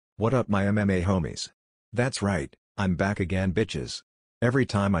What up my MMA homies? That's right, I'm back again bitches. Every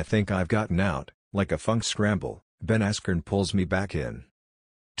time I think I've gotten out, like a funk scramble, Ben Askren pulls me back in.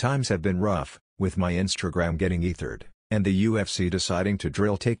 Times have been rough, with my Instagram getting ethered, and the UFC deciding to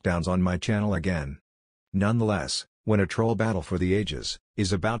drill takedowns on my channel again. Nonetheless, when a troll battle for the ages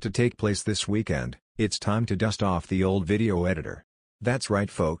is about to take place this weekend, it's time to dust off the old video editor. That's right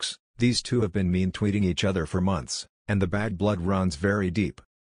folks, these two have been mean tweeting each other for months, and the bad blood runs very deep.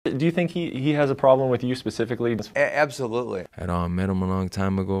 Do you think he has a problem with you specifically? Absolutely. I met him a long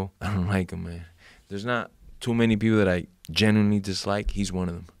time ago. I don't like him, man. There's not too many people that I genuinely dislike. He's one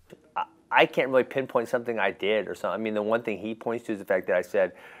of them. I can't really pinpoint something I did or something. I mean, the one thing he points to is the fact that I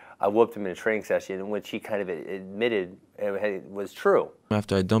said I whooped him in a training session, in which he kind of admitted it was true.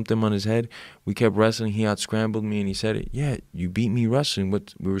 After I dumped him on his head, we kept wrestling. He out-scrambled me, and he said, yeah, you beat me wrestling.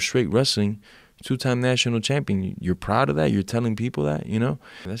 But we were straight wrestling. Two-time national champion. You're proud of that? You're telling people that, you know?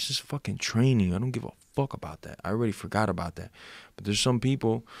 That's just fucking training. I don't give a fuck about that. I already forgot about that. But there's some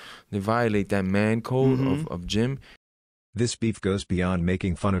people that violate that man code of gym. This beef goes beyond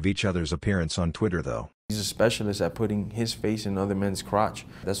making fun of each other's appearance on Twitter though. He's a specialist at putting his face in other men's crotch.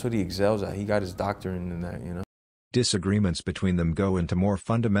 That's what he excels at. He got his doctorate in that, you know? Disagreements between them go into more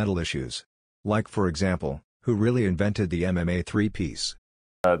fundamental issues. Like for example, who really invented the MMA three-piece?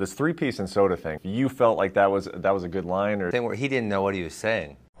 This three-piece and soda thing, you felt like that was a good line? Or Thing where he didn't know what he was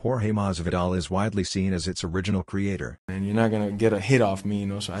saying. Jorge Masvidal is widely seen as its original creator. And you're not going to get a hit off me, you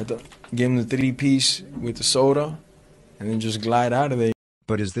know? So I had to give him the three-piece with the soda and then just glide out of there.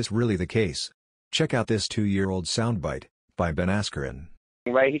 But is this really the case? Check out this 2-year-old soundbite by Ben Askren.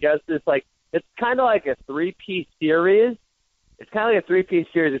 Right, he does this it's kind of like a three-piece series. It's kind of like a three-piece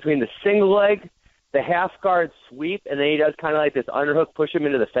series between the single leg, the half guard sweep, and then he does kind of like this underhook, push him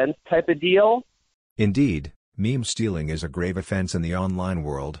into the fence type of deal. Indeed, meme stealing is a grave offense in the online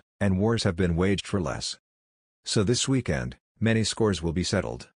world, and wars have been waged for less. So this weekend, many scores will be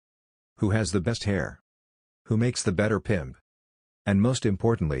settled. Who has the best hair? Who makes the better pimp? And most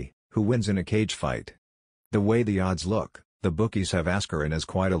importantly, who wins in a cage fight? The way the odds look, the bookies have Askren as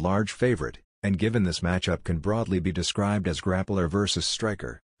quite a large favorite, and given this matchup can broadly be described as grappler versus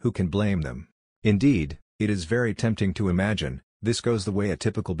striker, who can blame them? Indeed, it is very tempting to imagine this goes the way a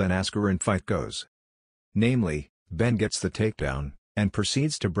typical Ben Askren fight goes. Namely, Ben gets the takedown, and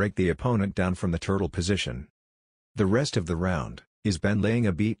proceeds to break the opponent down from the turtle position. The rest of the round is Ben laying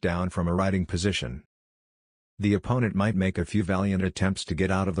a beat down from a riding position. The opponent might make a few valiant attempts to get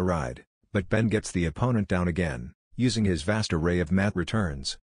out of the ride, but Ben gets the opponent down again, using his vast array of mat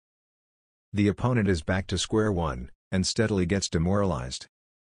returns. The opponent is back to square one, and steadily gets demoralized.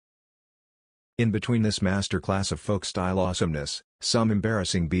 In between this masterclass of folk-style awesomeness, some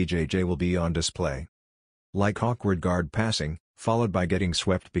embarrassing BJJ will be on display. Like awkward guard passing, followed by getting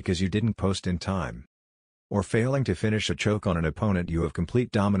swept because you didn't post in time. Or failing to finish a choke on an opponent you have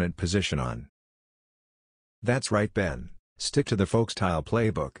complete dominant position on. That's right Ben, stick to the folk-style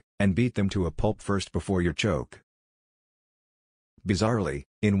playbook, and beat them to a pulp first before your choke. Bizarrely,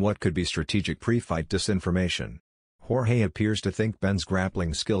 in what could be strategic pre-fight disinformation, Jorge appears to think Ben's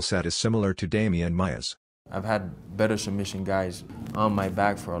grappling skill set is similar to Demian Maia's. I've had better submission guys on my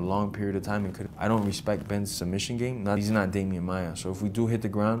back for a long period of time. And I don't respect Ben's submission game. He's not Demian Maia. So if we do hit the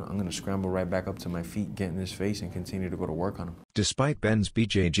ground, I'm going to scramble right back up to my feet, get in his face, and continue to go to work on him. Despite Ben's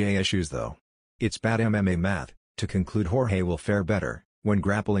BJJ issues though, it's bad MMA math to conclude Jorge will fare better when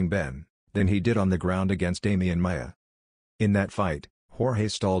grappling Ben than he did on the ground against Demian Maia. In that fight, Jorge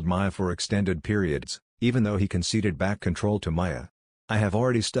stalled Maia for extended periods, even though he conceded back control to Maia. I have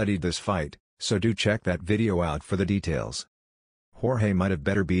already studied this fight, so do check that video out for the details. Jorge might have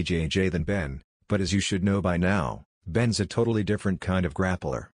better BJJ than Ben, but as you should know by now, Ben's a totally different kind of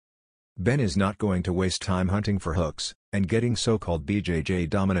grappler. Ben is not going to waste time hunting for hooks, and getting so-called BJJ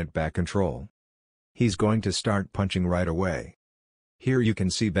dominant back control. He's going to start punching right away. Here you can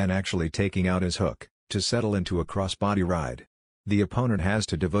see Ben actually taking out his hook, to settle into a crossbody ride. The opponent has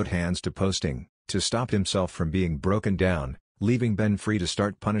to devote hands to posting, to stop himself from being broken down, leaving Ben free to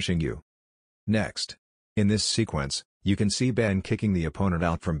start punishing you. Next, in this sequence, you can see Ben kicking the opponent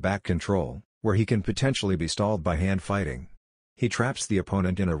out from back control, where he can potentially be stalled by hand fighting. He traps the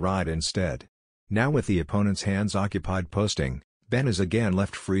opponent in a ride instead. Now with the opponent's hands occupied posting, Ben is again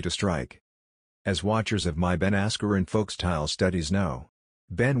left free to strike. As watchers of my Ben Askren folk-style studies know,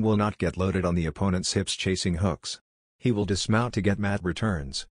 Ben will not get loaded on the opponent's hips chasing hooks. He will dismount to get mat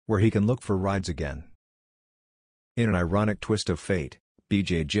returns, where he can look for rides again. In an ironic twist of fate,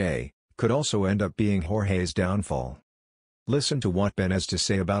 BJJ could also end up being Jorge's downfall. Listen to what Ben has to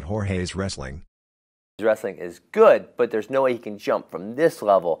say about Jorge's wrestling. Wrestling is good, but there's no way he can jump from this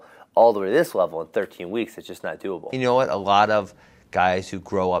level all the way to this level in 13 weeks. It's just not doable. You know what? A lot of guys who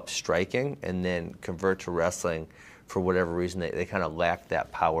grow up striking and then convert to wrestling, for whatever reason, they kind of lack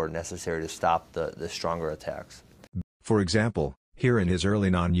that power necessary to stop the stronger attacks. For example, here in his early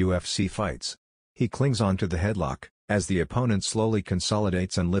non-UFC fights, he clings onto the headlock as the opponent slowly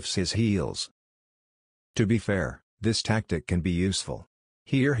consolidates and lifts his heels. To be fair, this tactic can be useful.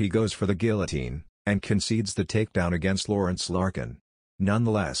 Here he goes for the guillotine and concedes the takedown against Lawrence Larkin.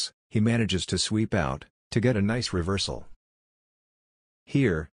 Nonetheless, he manages to sweep out to get a nice reversal.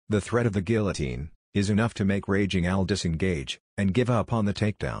 Here, the threat of the guillotine is enough to make Raging Al disengage and give up on the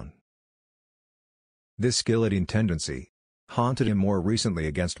takedown. This guillotine tendency haunted him more recently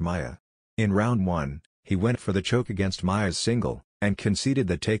against Maia. In round 1, he went for the choke against Maia's single and conceded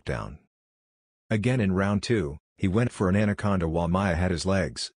the takedown. Again in round 2, he went for an anaconda while Maia had his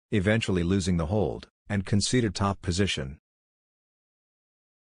legs, eventually losing the hold and conceded top position.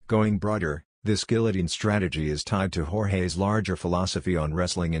 Going broader, this guillotine strategy is tied to Jorge's larger philosophy on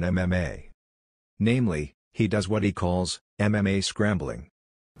wrestling and MMA. Namely, he does what he calls MMA scrambling.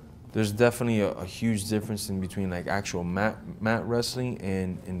 There's definitely a huge difference in between like actual mat wrestling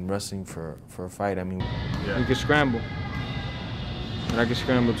and wrestling for a fight. I mean, you can scramble, but I can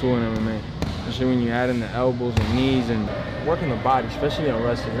scramble too in MMA. Especially when you add in the elbows and knees and working the body, especially in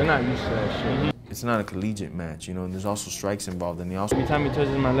wrestling. They're not used to that shit. It's not a collegiate match, you know, and there's also strikes involved. And every time he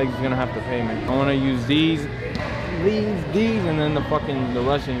touches my legs, he's gonna have to pay me. I wanna use these, and then the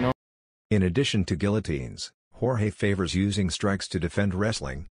Russian, you know. In addition to guillotines, Jorge favors using strikes to defend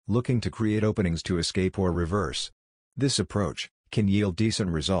wrestling, looking to create openings to escape or reverse. This approach can yield decent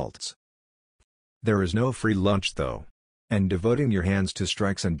results. There is no free lunch though, and devoting your hands to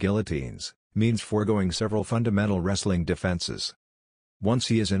strikes and guillotines means foregoing several fundamental wrestling defenses. Once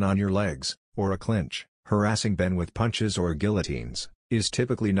he is in on your legs, or a clinch, harassing Ben with punches or guillotines is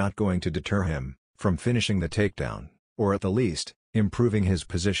typically not going to deter him from finishing the takedown, or at the least, improving his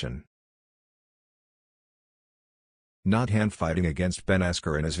position. Not hand fighting against Ben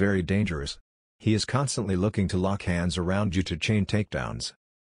Askren is very dangerous. He is constantly looking to lock hands around you to chain takedowns.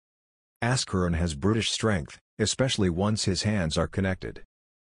 Askren has brutish strength, especially once his hands are connected.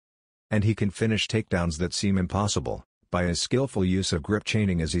 And he can finish takedowns that seem impossible by his skillful use of grip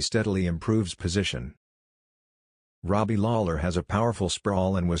chaining as he steadily improves position. Robbie Lawler has a powerful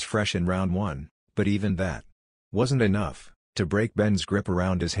sprawl and was fresh in round 1, but even that wasn't enough to break Ben's grip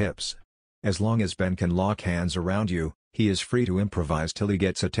around his hips. As long as Ben can lock hands around you, he is free to improvise till he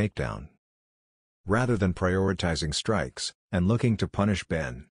gets a takedown. Rather than prioritizing strikes and looking to punish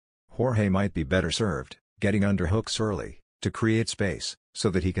Ben, Jorge might be better served getting underhooks early to create space so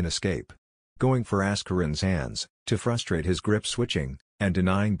that he can escape. Going for Askren's hands to frustrate his grip switching and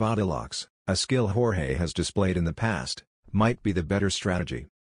denying body locks, a skill Jorge has displayed in the past, might be the better strategy.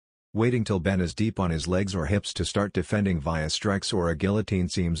 Waiting till Ben is deep on his legs or hips to start defending via strikes or a guillotine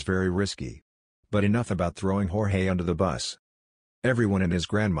seems very risky. But enough about throwing Jorge under the bus. Everyone and his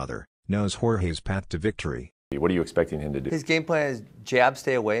grandmother knows Jorge's path to victory. What are you expecting him to do? His game plan is jab,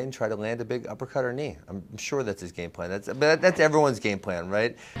 stay away, and try to land a big uppercut or knee. I'm sure that's his game plan. That's everyone's game plan,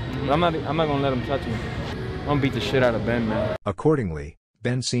 right? I'm not gonna let him touch me. I'm gonna beat the shit out of Ben, man. Accordingly,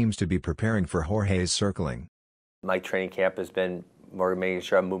 Ben seems to be preparing for Jorge's circling. My training camp has been more making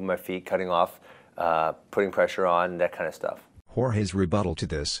sure I'm moving my feet, cutting off, putting pressure on, that kind of stuff. Jorge's rebuttal to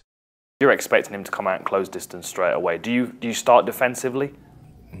this: you're expecting him to come out and close distance straight away. Do you start defensively?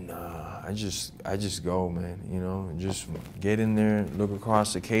 Nah, I just go, man, you know, just get in there, look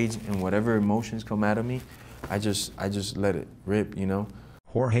across the cage, and whatever emotions come out of me, I just let it rip, you know.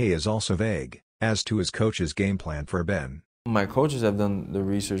 Jorge is also vague as to his coach's game plan for Ben. My coaches have done the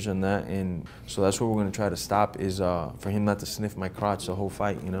research on that, and so that's what we're going to try to stop is for him not to sniff my crotch the whole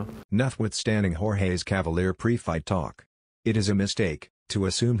fight, you know. Notwithstanding Jorge's cavalier pre-fight talk, it is a mistake to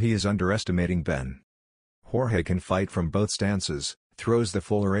assume he is underestimating Ben. Jorge can fight from both stances, throws the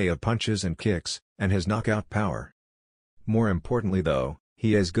full array of punches and kicks, and has knockout power. More importantly though,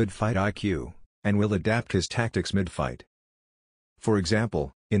 he has good fight IQ, and will adapt his tactics mid-fight. For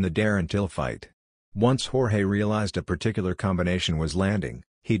example, in the Darren Till fight, once Jorge realized a particular combination was landing,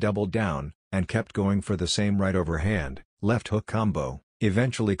 he doubled down, and kept going for the same right overhand, left hook combo,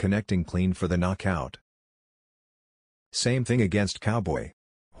 eventually connecting clean for the knockout. Same thing against Cowboy.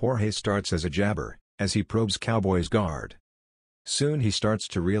 Jorge starts as a jabber, as he probes Cowboy's guard. Soon he starts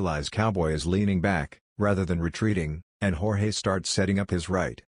to realize Cowboy is leaning back, rather than retreating, and Jorge starts setting up his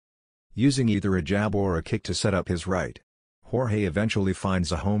right. Using either a jab or a kick to set up his right, Jorge eventually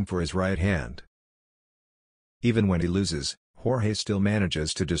finds a home for his right hand. Even when he loses, Jorge still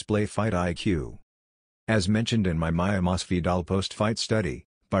manages to display fight IQ. As mentioned in my Maia Masvidal post-fight study,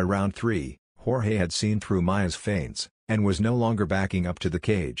 by round 3, Jorge had seen through Maia's feints, and was no longer backing up to the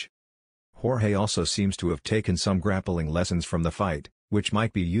cage. Jorge also seems to have taken some grappling lessons from the fight, which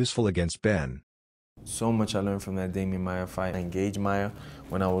might be useful against Ben. So much I learned from that Damian Maia fight. I engaged Maia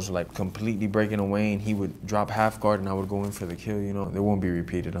when I was like completely breaking away, and he would drop half guard and I would go in for the kill, you know. It won't be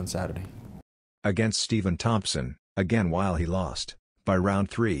repeated on Saturday. Against Stephen Thompson, again while he lost, by round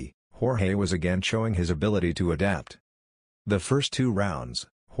 3, Jorge was again showing his ability to adapt. The first 2 rounds,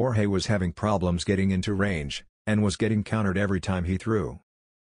 Jorge was having problems getting into range, and was getting countered every time he threw.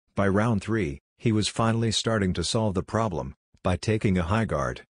 By round 3, he was finally starting to solve the problem, by taking a high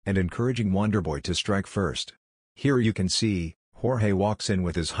guard, and encouraging Wonderboy to strike first. Here you can see, Jorge walks in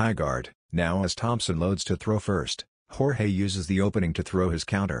with his high guard. Now as Thompson loads to throw first, Jorge uses the opening to throw his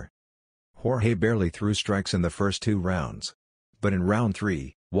counter. Jorge barely threw strikes in the first 2 rounds. But in round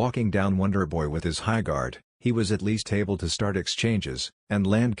 3, walking down Wonderboy with his high guard, he was at least able to start exchanges, and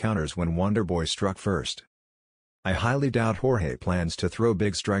land counters when Wonderboy struck first. I highly doubt Jorge plans to throw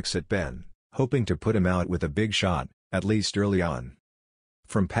big strikes at Ben, hoping to put him out with a big shot, at least early on.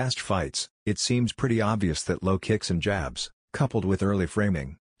 From past fights, it seems pretty obvious that low kicks and jabs, coupled with early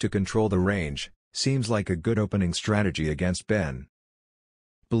framing, to control the range, seems like a good opening strategy against Ben.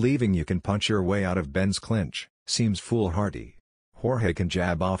 Believing you can punch your way out of Ben's clinch, seems foolhardy. Jorge can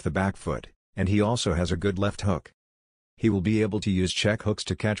jab off the back foot, and he also has a good left hook. He will be able to use check hooks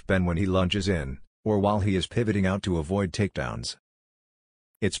to catch Ben when he lunges in, or while he is pivoting out to avoid takedowns.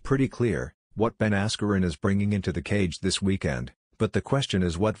 It's pretty clear what Ben Askren is bringing into the cage this weekend, but the question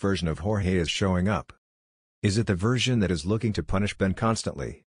is what version of Jorge is showing up. Is it the version that is looking to punish Ben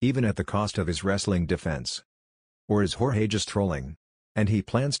constantly, even at the cost of his wrestling defense? Or is Jorge just trolling? And he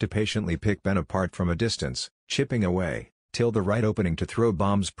plans to patiently pick Ben apart from a distance, chipping away, till the right opening to throw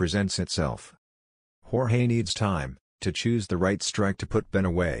bombs presents itself. Jorge needs time to choose the right strike to put Ben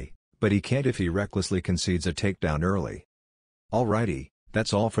away, but he can't if he recklessly concedes a takedown early. Alrighty,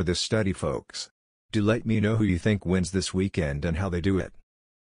 that's all for this study, folks. Do let me know who you think wins this weekend and how they do it.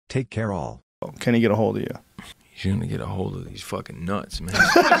 Take care all. Can he get a hold of you? He's gonna get a hold of these fucking nuts, man.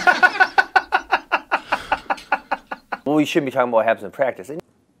 Well, we shouldn't be talking about what happens in practice. I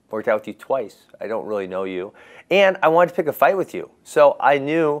worked out with you twice. I don't really know you. And I wanted to pick a fight with you. So I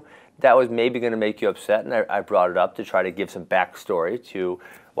knew that was maybe going to make you upset, and I brought it up to try to give some backstory to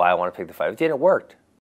why I want to pick the fight with you, and it worked.